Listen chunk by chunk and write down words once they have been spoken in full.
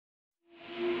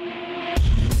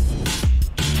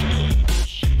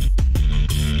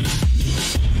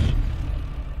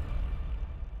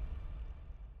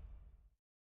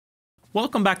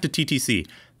Welcome back to TTC.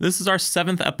 This is our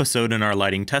 7th episode in our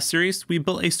lighting test series. We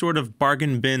built a sort of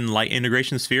bargain bin light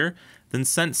integration sphere, then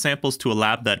sent samples to a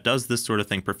lab that does this sort of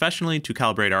thing professionally to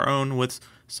calibrate our own, with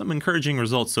some encouraging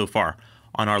results so far.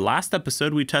 On our last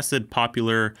episode, we tested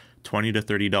popular $20 to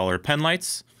 $30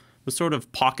 PenLights, the sort of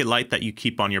pocket light that you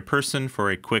keep on your person for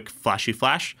a quick flashy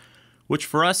flash, which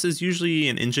for us is usually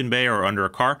an engine bay or under a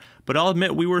car, but I'll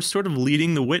admit we were sort of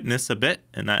leading the witness a bit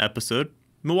in that episode.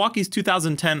 Milwaukee's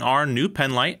 2010R new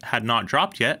PenLight had not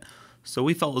dropped yet, so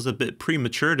we felt it was a bit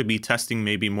premature to be testing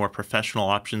maybe more professional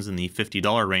options in the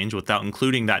 $50 range without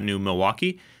including that new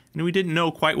Milwaukee, and we didn't know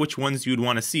quite which ones you'd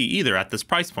want to see either at this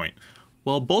price point.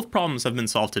 Well, both problems have been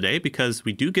solved today because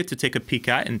we do get to take a peek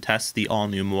at and test the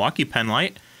all-new Milwaukee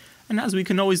PenLight, and as we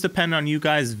can always depend on you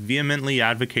guys vehemently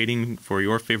advocating for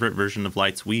your favorite version of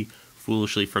lights we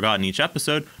foolishly forgot in each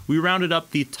episode, we rounded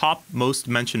up the top most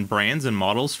mentioned brands and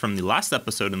models from the last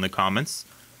episode in the comments,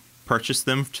 purchased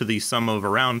them to the sum of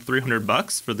around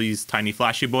 $300 for these tiny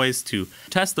flashy boys to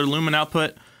test their lumen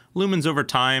output, lumens over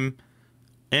time,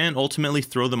 and ultimately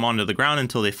throw them onto the ground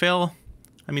until they fail.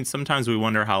 I mean, sometimes we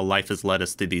wonder how life has led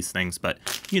us to these things, but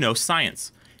you know,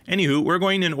 science. Anywho, we're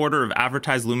going in order of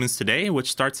advertised lumens today,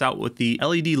 which starts out with the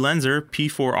LED Lenser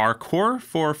P4R Core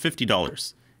for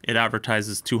 $50. It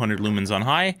advertises 200 lumens on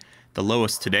high, the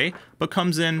lowest today, but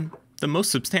comes in the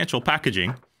most substantial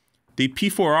packaging. The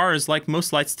P4R is like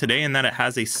most lights today in that it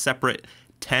has a separate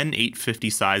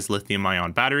 10850 size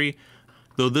lithium-ion battery,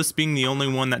 though this being the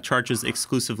only one that charges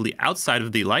exclusively outside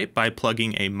of the light by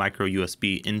plugging a micro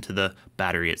USB into the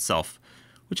battery itself,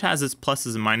 which has its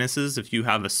pluses and minuses. If you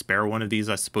have a spare one of these,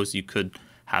 I suppose you could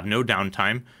have no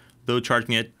downtime, though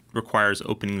charging it requires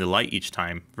opening the light each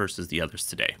time versus the others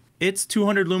today. Its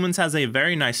 200 lumens has a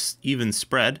very nice even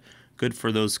spread, good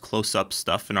for those close-up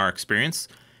stuff in our experience.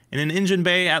 In an engine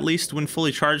bay, at least when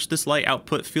fully charged, this light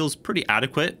output feels pretty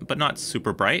adequate, but not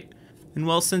super bright. And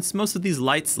well, since most of these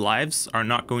lights' lives are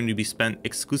not going to be spent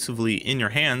exclusively in your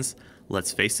hands,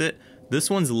 let's face it,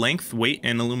 this one's length, weight,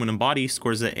 and aluminum body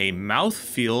scores it a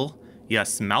mouthfeel,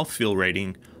 yes, mouthfeel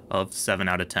rating of 7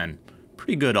 out of 10.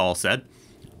 Pretty good all said.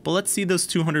 But let's see those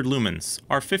 200 lumens.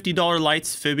 Are $50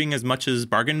 lights fibbing as much as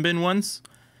bargain bin ones?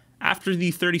 After the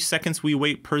 30 seconds we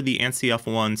wait per the ANSI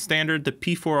F1 standard, the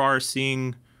P4R is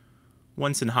seeing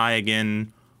once and high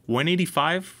again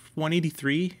 185,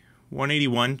 183,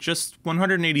 181, just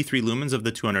 183 lumens of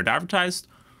the 200 advertised.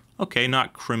 Okay,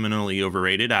 not criminally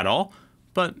overrated at all,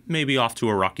 but maybe off to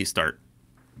a rocky start.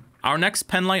 Our next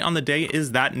PenLight on the day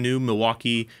is that new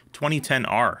Milwaukee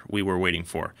 2010R we were waiting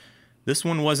for. This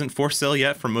one wasn't for sale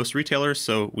yet for most retailers,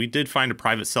 so we did find a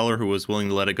private seller who was willing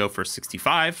to let it go for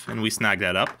 $65, and we snagged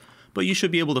that up, but you should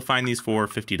be able to find these for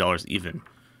 $50 even.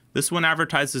 This one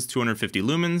advertises 250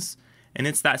 lumens, and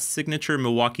it's that signature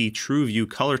Milwaukee True View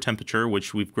color temperature,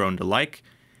 which we've grown to like.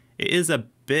 It is a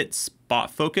bit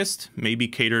spot focused, maybe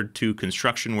catered to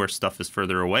construction where stuff is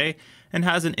further away, and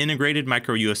has an integrated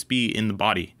micro USB in the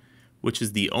body, which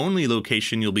is the only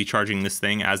location you'll be charging this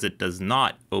thing as it does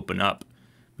not open up.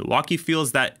 Milwaukee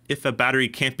feels that if a battery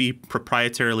can't be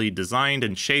proprietarily designed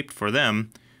and shaped for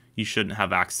them, you shouldn't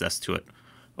have access to it.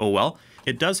 Oh well.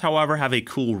 It does, however, have a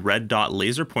cool red dot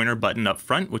laser pointer button up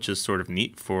front, which is sort of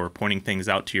neat for pointing things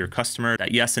out to your customer.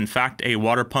 That yes, in fact, a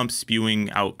water pump spewing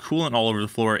out coolant all over the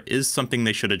floor is something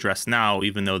they should address now,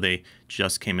 even though they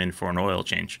just came in for an oil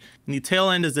change. And the tail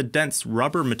end is a dense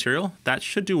rubber material that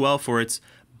should do well for its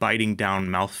biting down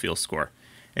mouthfeel score.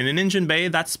 In an engine bay,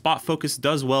 that spot focus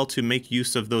does well to make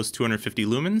use of those 250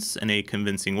 lumens in a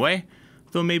convincing way,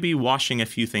 though maybe washing a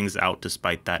few things out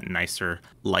despite that nicer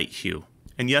light hue.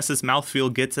 And yes, this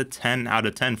mouthfeel gets a 10 out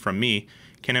of 10 from me.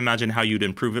 Can't imagine how you'd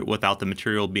improve it without the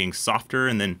material being softer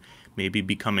and then maybe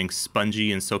becoming spongy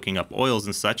and soaking up oils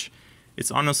and such.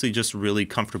 It's honestly just really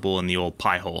comfortable in the old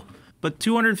pie hole. But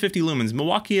 250 lumens,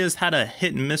 Milwaukee has had a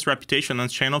hit and miss reputation on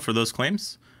this channel for those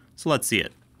claims, so let's see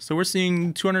it. So we're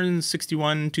seeing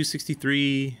 261,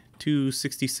 263,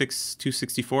 266,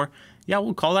 264. Yeah,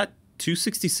 we'll call that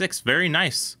 266. Very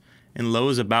nice. And low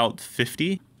is about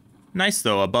 50. Nice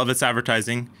though, above its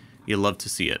advertising. You love to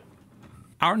see it.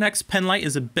 Our next PenLight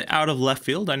is a bit out of left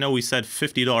field. I know we said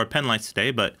 $50 PenLights today,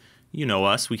 but you know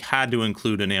us, we had to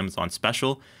include an Amazon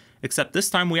special. Except this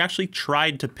time we actually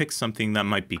tried to pick something that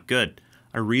might be good.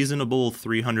 A reasonable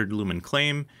 300 lumen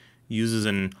claim, uses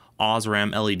an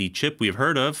Osram LED chip we've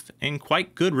heard of, and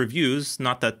quite good reviews,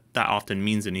 not that that often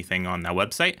means anything on that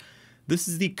website. This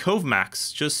is the Cove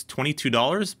Max, just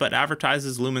 $22, but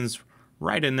advertises lumens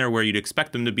right in there where you'd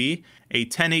expect them to be, a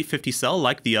 10850 cell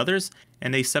like the others,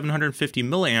 and a 750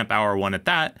 milliamp hour one at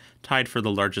that, tied for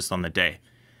the largest on the day.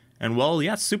 And well,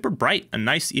 yeah, super bright, a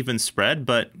nice even spread,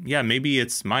 but yeah, maybe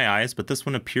it's my eyes, but this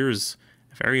one appears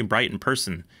very bright in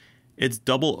person. Its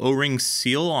double O-ring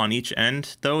seal on each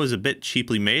end, though, is a bit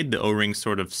cheaply made. The O-rings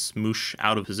sort of smoosh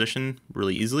out of position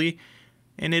really easily,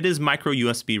 and it is micro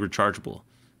USB rechargeable.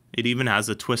 It even has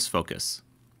a twist focus.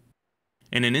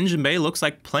 And an engine bay looks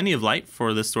like plenty of light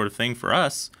for this sort of thing for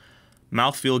us.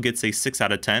 Mouthfeel gets a 6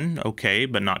 out of 10, okay,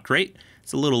 but not great.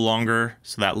 It's a little longer,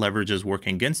 so that leverage is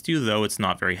working against you, though it's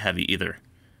not very heavy either.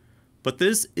 But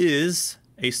this is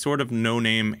a sort of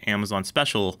no-name Amazon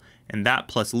special, and that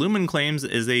plus Lumen claims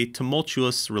is a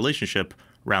tumultuous relationship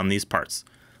around these parts.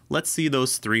 Let's see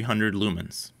those 300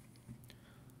 lumens.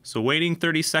 So waiting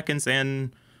 30 seconds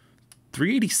and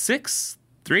 386?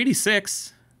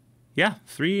 386? Yeah,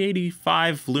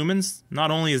 385 lumens. Not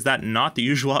only is that not the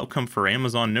usual outcome for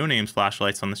Amazon no-names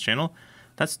flashlights on this channel,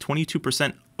 that's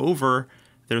 22% over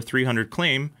their 300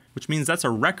 claim, which means that's a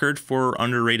record for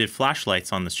underrated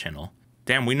flashlights on this channel.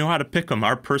 Damn, we know how to pick them.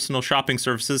 Our personal shopping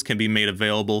services can be made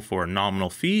available for a nominal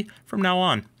fee from now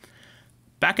on.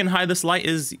 Back in high, this light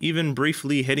is even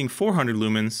briefly hitting 400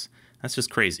 lumens. That's just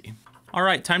crazy. All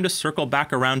right, time to circle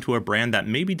back around to a brand that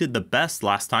maybe did the best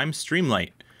last time,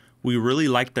 Streamlight. We really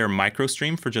liked their micro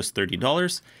stream for just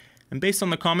 $30. And based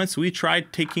on the comments, we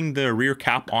tried taking the rear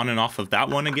cap on and off of that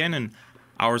one again, and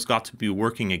ours got to be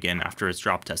working again after its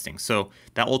drop testing. So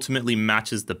that ultimately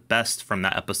matches the best from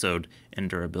that episode in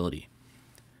durability.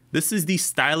 This is the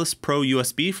Stylus Pro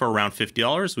USB for around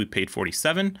 $50. We paid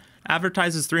 $47.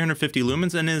 Advertises 350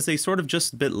 lumens and is a sort of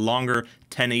just a bit longer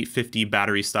 10850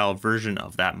 battery style version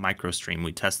of that micro stream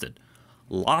we tested.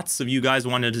 Lots of you guys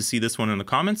wanted to see this one in the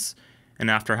comments, and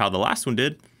after how the last one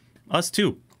did, us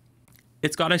too.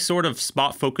 It's got a sort of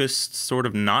spot focused, sort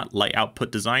of not light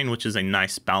output design, which is a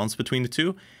nice balance between the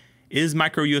two. Is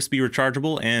micro USB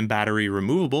rechargeable and battery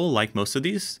removable like most of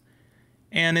these.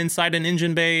 And inside an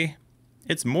engine bay,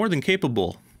 it's more than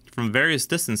capable from various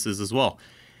distances as well.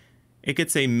 It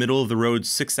gets a middle of the road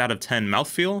 6 out of 10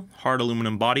 mouthfeel, hard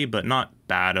aluminum body, but not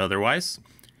bad otherwise.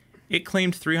 It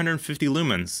claimed 350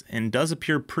 lumens and does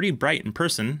appear pretty bright in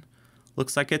person.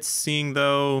 Looks like it's seeing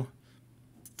though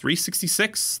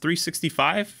 366,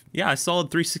 365. Yeah, a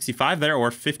solid 365 there, or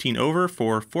 15 over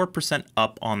for 4%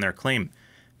 up on their claim.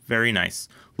 Very nice.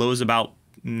 Low is about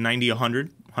 90, 100,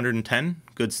 110.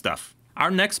 Good stuff. Our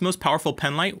next most powerful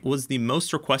pen light was the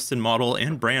most requested model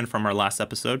and brand from our last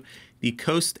episode, the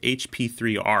Coast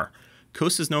HP4R.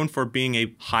 Coast is known for being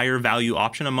a higher value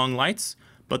option among lights,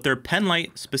 but their pen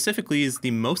light specifically is the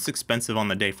most expensive on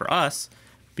the day for us,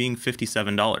 being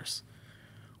 $57.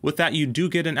 With that, you do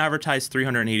get an advertised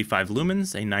 385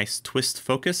 lumens, a nice twist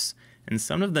focus, and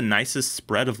some of the nicest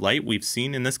spread of light we've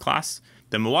seen in this class.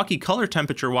 The Milwaukee color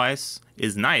temperature-wise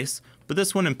is nice, but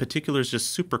this one in particular is just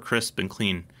super crisp and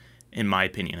clean, in my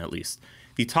opinion at least.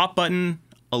 The top button,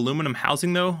 aluminum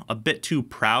housing though, a bit too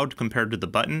proud compared to the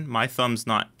button. My thumb's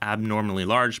not abnormally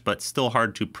large, but still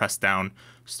hard to press down,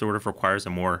 sort of requires a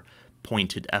more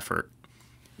pointed effort.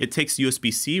 It takes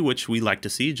USB-C, which we like to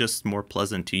see, just more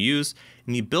pleasant to use.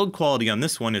 And the build quality on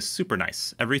this one is super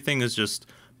nice. Everything is just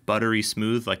buttery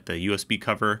smooth, like the USB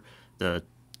cover, the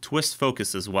twist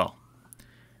focus as well.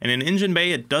 And in engine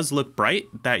bay, it does look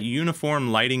bright. That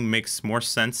uniform lighting makes more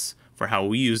sense for how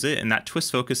we use it, and that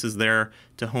twist focus is there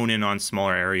to hone in on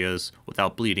smaller areas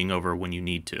without bleeding over when you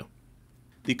need to.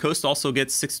 The Coast also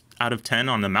gets 6 out of 10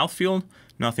 on the mouthfeel,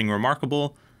 nothing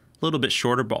remarkable, a little bit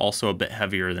shorter but also a bit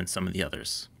heavier than some of the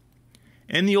others.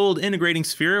 In the old integrating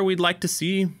sphere, we'd like to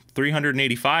see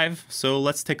 385, so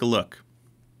let's take a look.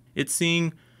 It's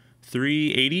seeing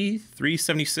 380,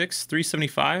 376,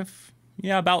 375,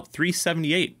 yeah, about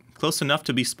 378, close enough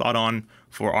to be spot on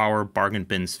for our bargain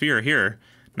bin sphere here.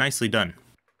 Nicely done.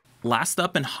 Last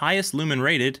up and highest lumen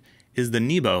rated is the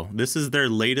Nebo. This is their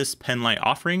latest pen light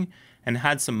offering and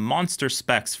had some monster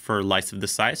specs for lights of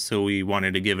this size, so we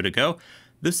wanted to give it a go.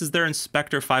 This is their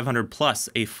Inspector 500 Plus,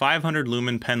 a 500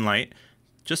 lumen pen light,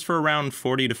 just for around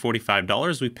 $40 to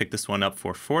 $45. We picked this one up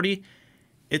for $40.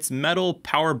 Its metal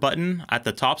power button at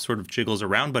the top sort of jiggles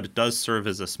around, but it does serve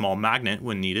as a small magnet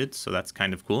when needed, so that's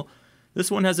kind of cool. This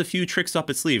one has a few tricks up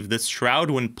its sleeve. This shroud,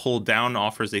 when pulled down,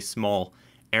 offers a small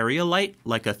area light,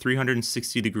 like a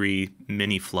 360-degree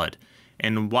mini flood.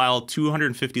 And while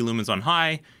 250 lumens on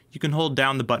high, you can hold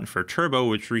down the button for turbo,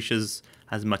 which reaches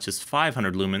as much as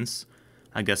 500 lumens,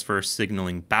 I guess for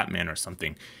signaling Batman or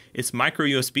something. It's micro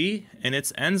USB, and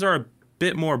its ends are a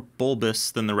bit more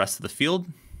bulbous than the rest of the field.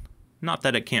 Not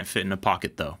that it can't fit in a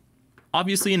pocket though.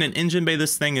 Obviously in an engine bay,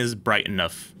 this thing is bright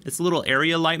enough. Its little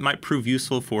area light might prove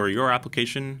useful for your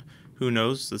application. Who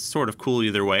knows? It's sort of cool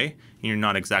either way, and you're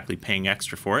not exactly paying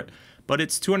extra for it. But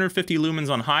it's 250 lumens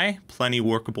on high, plenty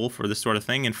workable for this sort of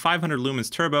thing, and 500 lumens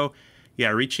turbo, yeah,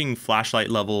 reaching flashlight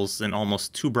levels and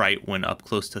almost too bright when up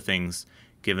close to things,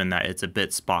 given that it's a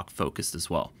bit Spock focused as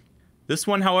well. This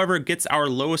one, however, gets our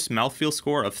lowest mouthfeel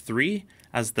score of 3,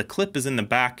 as the clip is in the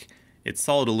back, it's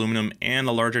solid aluminum, and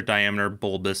a larger diameter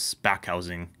bulbous back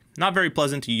housing. Not very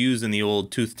pleasant to use in the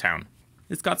old tooth town.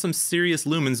 It's got some serious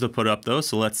lumens to put up though,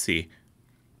 so let's see.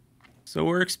 So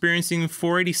we're experiencing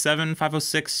 487,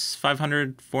 506,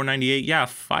 500, 498, yeah,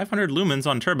 500 lumens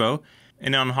on turbo.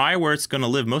 And on high, where it's going to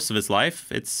live most of its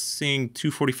life, it's seeing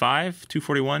 245,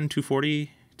 241,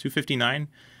 240, 259.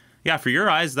 Yeah, for your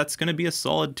eyes, that's going to be a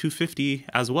solid 250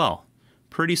 as well.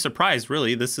 Pretty surprised,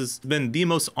 really. This has been the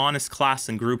most honest class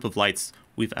and group of lights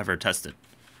we've ever tested.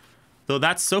 Though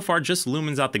that's so far just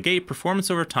lumens out the gate, performance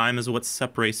over time is what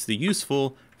separates the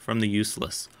useful from the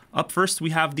useless. Up first, we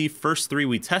have the first 3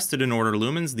 we tested in order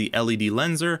lumens, the LED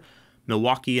Lenser,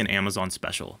 Milwaukee, and Amazon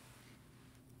Special.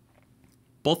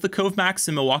 Both the Cove Max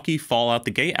and Milwaukee fall out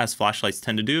the gate as flashlights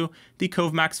tend to do, the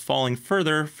Cove Max falling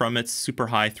further from its super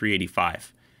high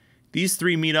 385. These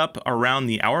 3 meet up around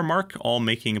the hour mark, all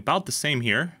making about the same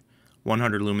here,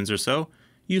 100 lumens or so,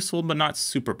 useful but not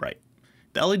super bright.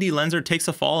 The LED Lenser takes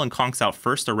a fall and conks out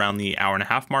first around the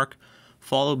hour-and-a-half mark,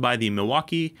 followed by the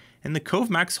Milwaukee, and the Cove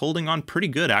Max holding on pretty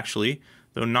good actually,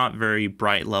 though not very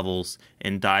bright levels,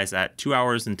 and dies at 2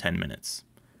 hours and 10 minutes.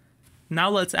 Now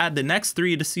let's add the next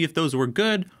 3 to see if those were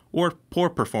good or poor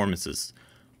performances.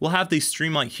 We'll have the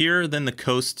Streamlight here, then the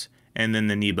Coast, and then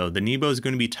the Nebo. The Nebo is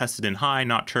going to be tested in high,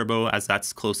 not turbo, as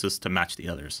that's closest to match the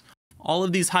others. All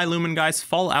of these high lumen guys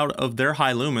fall out of their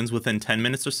high lumens within 10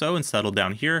 minutes or so and settle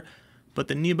down here, but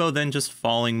the Nebo then just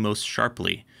falling most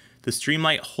sharply. The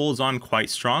Streamlight holds on quite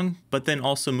strong, but then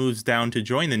also moves down to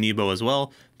join the Nebo as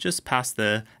well, just past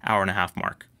the hour-and-a-half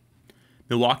mark.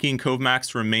 Milwaukee and Cove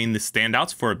Max remain the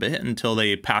standouts for a bit until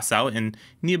they pass out, and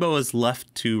Nebo is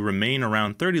left to remain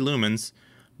around 30 lumens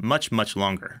much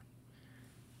longer.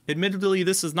 Admittedly,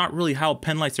 this is not really how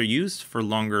PenLights are used for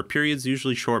longer periods,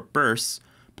 usually short bursts,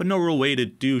 but no real way to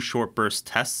do short burst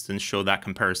tests and show that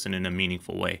comparison in a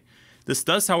meaningful way. This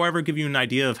does, however, give you an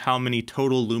idea of how many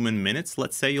total lumen minutes,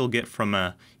 let's say, you'll get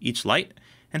from each light,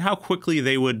 and how quickly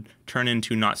they would turn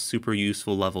into not super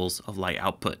useful levels of light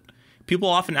output. People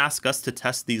often ask us to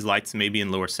test these lights maybe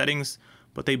in lower settings,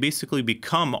 but they basically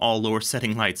become all lower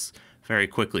setting lights very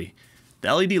quickly.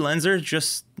 The LED Lenser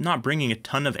just not bringing a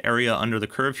ton of area under the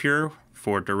curve here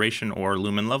for duration or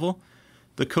lumen level.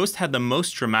 The Coast had the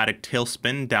most dramatic tail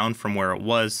spin down from where it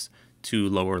was to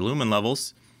lower lumen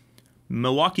levels.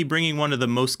 Milwaukee bringing one of the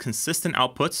most consistent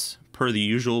outputs, per the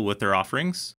usual with their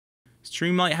offerings.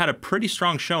 Streamlight had a pretty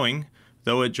strong showing,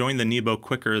 though it joined the Nebo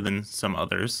quicker than some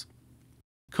others.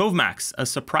 Cove Max, a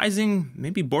surprising,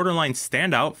 maybe borderline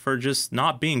standout for just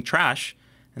not being trash,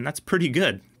 and that's pretty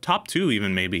good. Top 2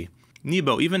 even maybe.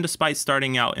 Nebo, even despite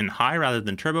starting out in high rather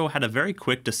than turbo, had a very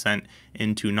quick descent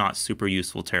into not super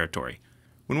useful territory.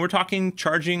 When we're talking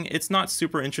charging, it's not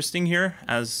super interesting here,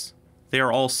 as they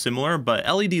are all similar, but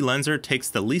LED Lenser takes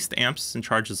the least amps and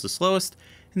charges the slowest,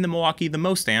 and the Milwaukee the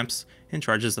most amps and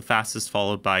charges the fastest,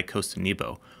 followed by Coast and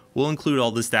Nebo. We'll include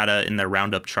all this data in the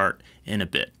roundup chart in a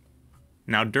bit.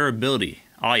 Now durability.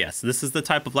 Oh yes, this is the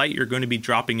type of light you're going to be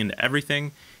dropping into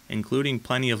everything, including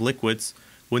plenty of liquids.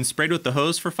 When sprayed with the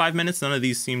hose for 5 minutes, none of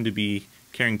these seem to be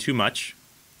carrying too much.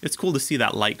 It's cool to see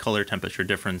that light color temperature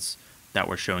difference that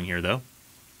we're showing here though.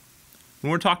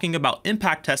 When we're talking about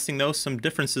impact testing though, some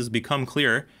differences become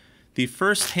clear. The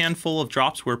first handful of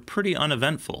drops were pretty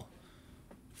uneventful.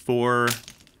 4,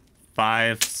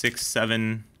 5, 6,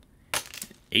 7,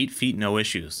 8 feet, no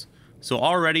issues. So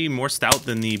already more stout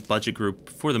than the budget group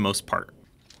for the most part.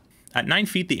 At 9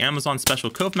 feet, the Amazon Special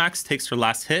Cove Max takes her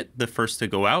last hit, the first to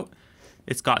go out.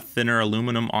 It's got thinner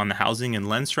aluminum on the housing and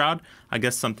lens shroud. I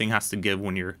guess something has to give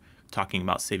when you're talking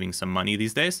about saving some money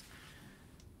these days.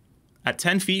 At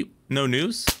 10 feet, no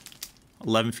news.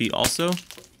 11 feet also.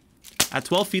 At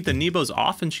 12 feet, the Nebo's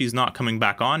off and she's not coming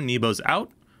back on. Nebo's out,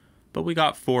 but we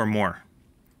got 4 more.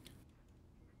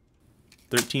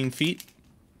 13 feet.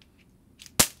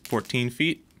 14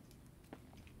 feet.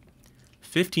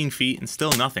 15 feet and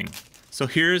still nothing. So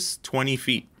here's 20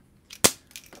 feet.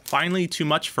 Finally, too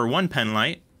much for one pen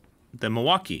light, the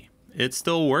Milwaukee. It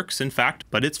still works, in fact,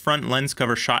 but its front lens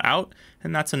cover shot out,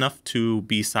 and that's enough to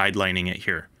be sidelining it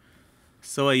here.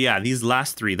 So yeah, these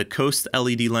last 3, the Coast,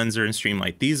 LED Lenser, and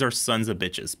Streamlight, these are sons of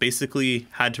bitches. Basically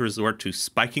had to resort to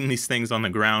spiking these things on the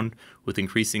ground with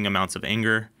increasing amounts of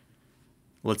anger.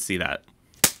 Let's see that.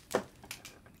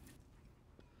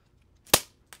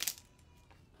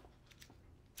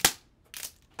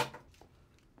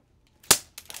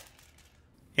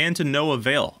 and to no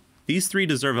avail. These three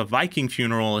deserve a Viking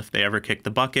funeral if they ever kick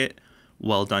the bucket.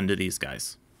 Well done to these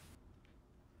guys.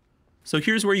 So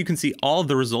here's where you can see all of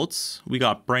the results. We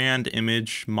got brand,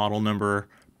 image, model number,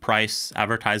 price,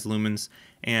 advertised lumens,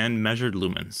 and measured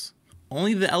lumens.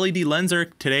 Only the LED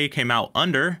Lenser today came out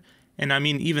under, and I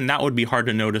mean, even that would be hard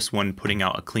to notice when putting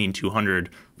out a clean 200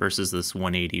 versus this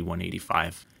 180,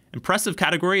 185. Impressive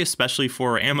category, especially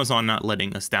for Amazon not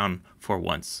letting us down for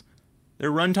once.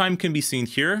 Their runtime can be seen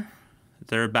here.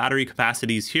 Their battery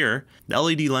capacities here. The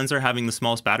LED Lenser having the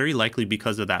smallest battery, likely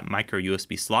because of that micro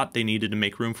USB slot they needed to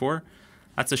make room for.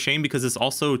 That's a shame because it's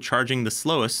also charging the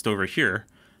slowest over here.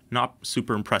 Not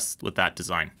super impressed with that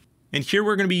design. And here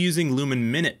we're going to be using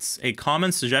Lumen minutes, a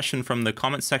common suggestion from the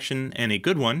comment section and a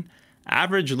good one.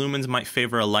 Average lumens might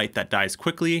favor a light that dies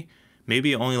quickly.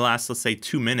 Maybe it only lasts, let's say,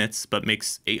 2 minutes, but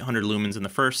makes 800 lumens in the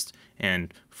first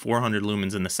and 400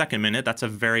 lumens in the second minute. That's a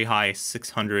very high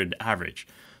 600 average.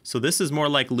 So this is more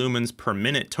like lumens per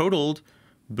minute totaled,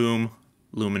 boom,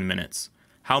 lumen minutes.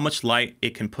 How much light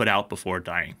it can put out before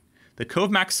dying. The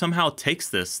Cove Max somehow takes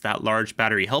this, that large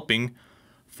battery helping,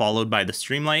 followed by the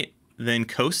Streamlight, then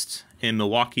Coast in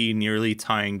Milwaukee nearly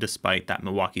tying despite that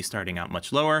Milwaukee starting out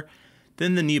much lower,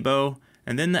 then the Nebo,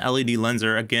 and then the LED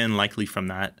Lenser, again likely from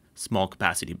that small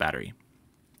capacity battery.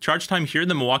 Charge time here,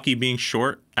 the Milwaukee being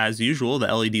short as usual,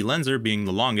 the LED Lenser being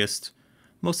the longest,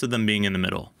 most of them being in the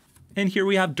middle. And here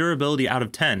we have durability out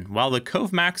of 10. While the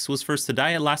Cove Max was first to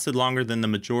die, it lasted longer than the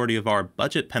majority of our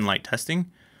budget PenLight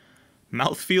testing.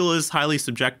 Mouthfeel is highly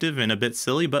subjective and a bit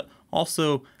silly, but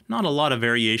also not a lot of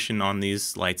variation on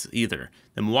these lights either.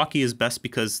 The Milwaukee is best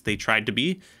because they tried to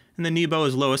be, and the Nebo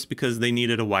is lowest because they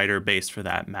needed a wider base for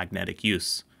that magnetic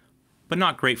use. But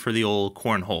not great for the old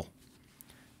cornhole.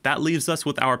 That leaves us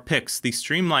with our picks. The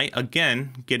Streamlight,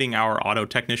 again, getting our auto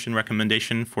technician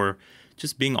recommendation for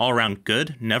just being all around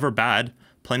good, never bad,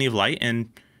 plenty of light, and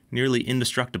nearly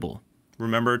indestructible.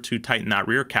 Remember to tighten that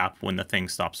rear cap when the thing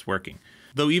stops working.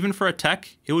 Though even for a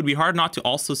tech, it would be hard not to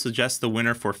also suggest the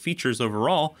winner for features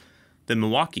overall, the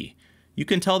Milwaukee. You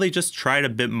can tell they just tried a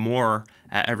bit more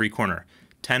at every corner.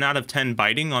 10 out of 10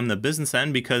 biting on the business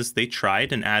end because they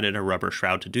tried and added a rubber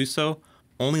shroud to do so.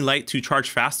 Only light to charge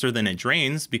faster than it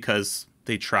drains because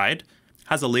they tried.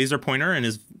 Has a laser pointer and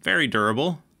is very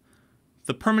durable.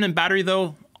 The permanent battery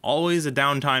though, always a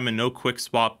downtime and no quick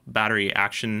swap battery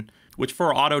action, which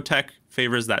for auto tech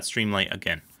favors that Streamlight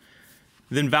again.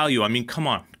 Then value, I mean, come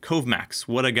on, Cove Max,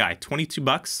 what a guy, 22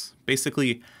 bucks,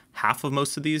 basically half of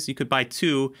most of these. You could buy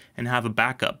two and have a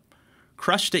backup.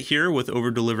 Crushed it here with over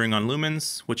delivering on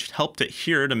lumens, which helped it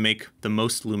here to make the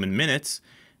most lumen minutes.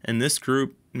 And this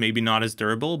group, maybe not as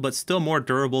durable, but still more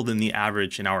durable than the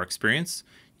average in our experience.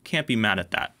 You can't be mad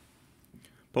at that.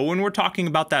 But when we're talking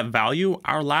about that value,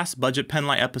 our last budget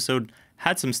PenLight episode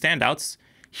had some standouts.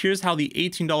 Here's how the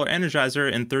 $18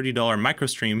 Energizer and $30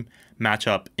 MicroStream match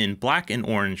up in black and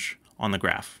orange on the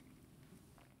graph.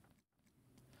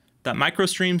 That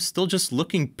MicroStream still just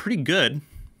looking pretty good,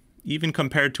 even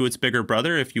compared to its bigger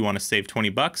brother if you want to save 20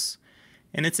 bucks.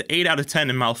 And it's an 8 out of 10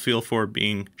 in mouthfeel for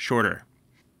being shorter.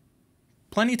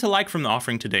 Plenty to like from the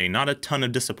offering today, not a ton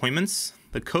of disappointments.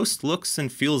 The Coast looks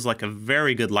and feels like a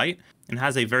very good light and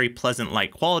has a very pleasant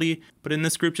light quality, but in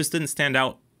this group just didn't stand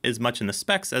out as much in the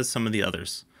specs as some of the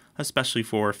others, especially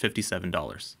for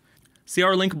 $57. See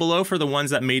our link below for the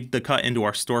ones that made the cut into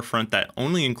our storefront that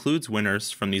only includes winners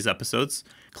from these episodes.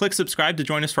 Click subscribe to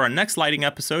join us for our next lighting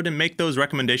episode and make those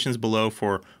recommendations below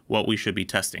for what we should be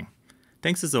testing.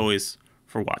 Thanks as always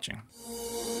for watching.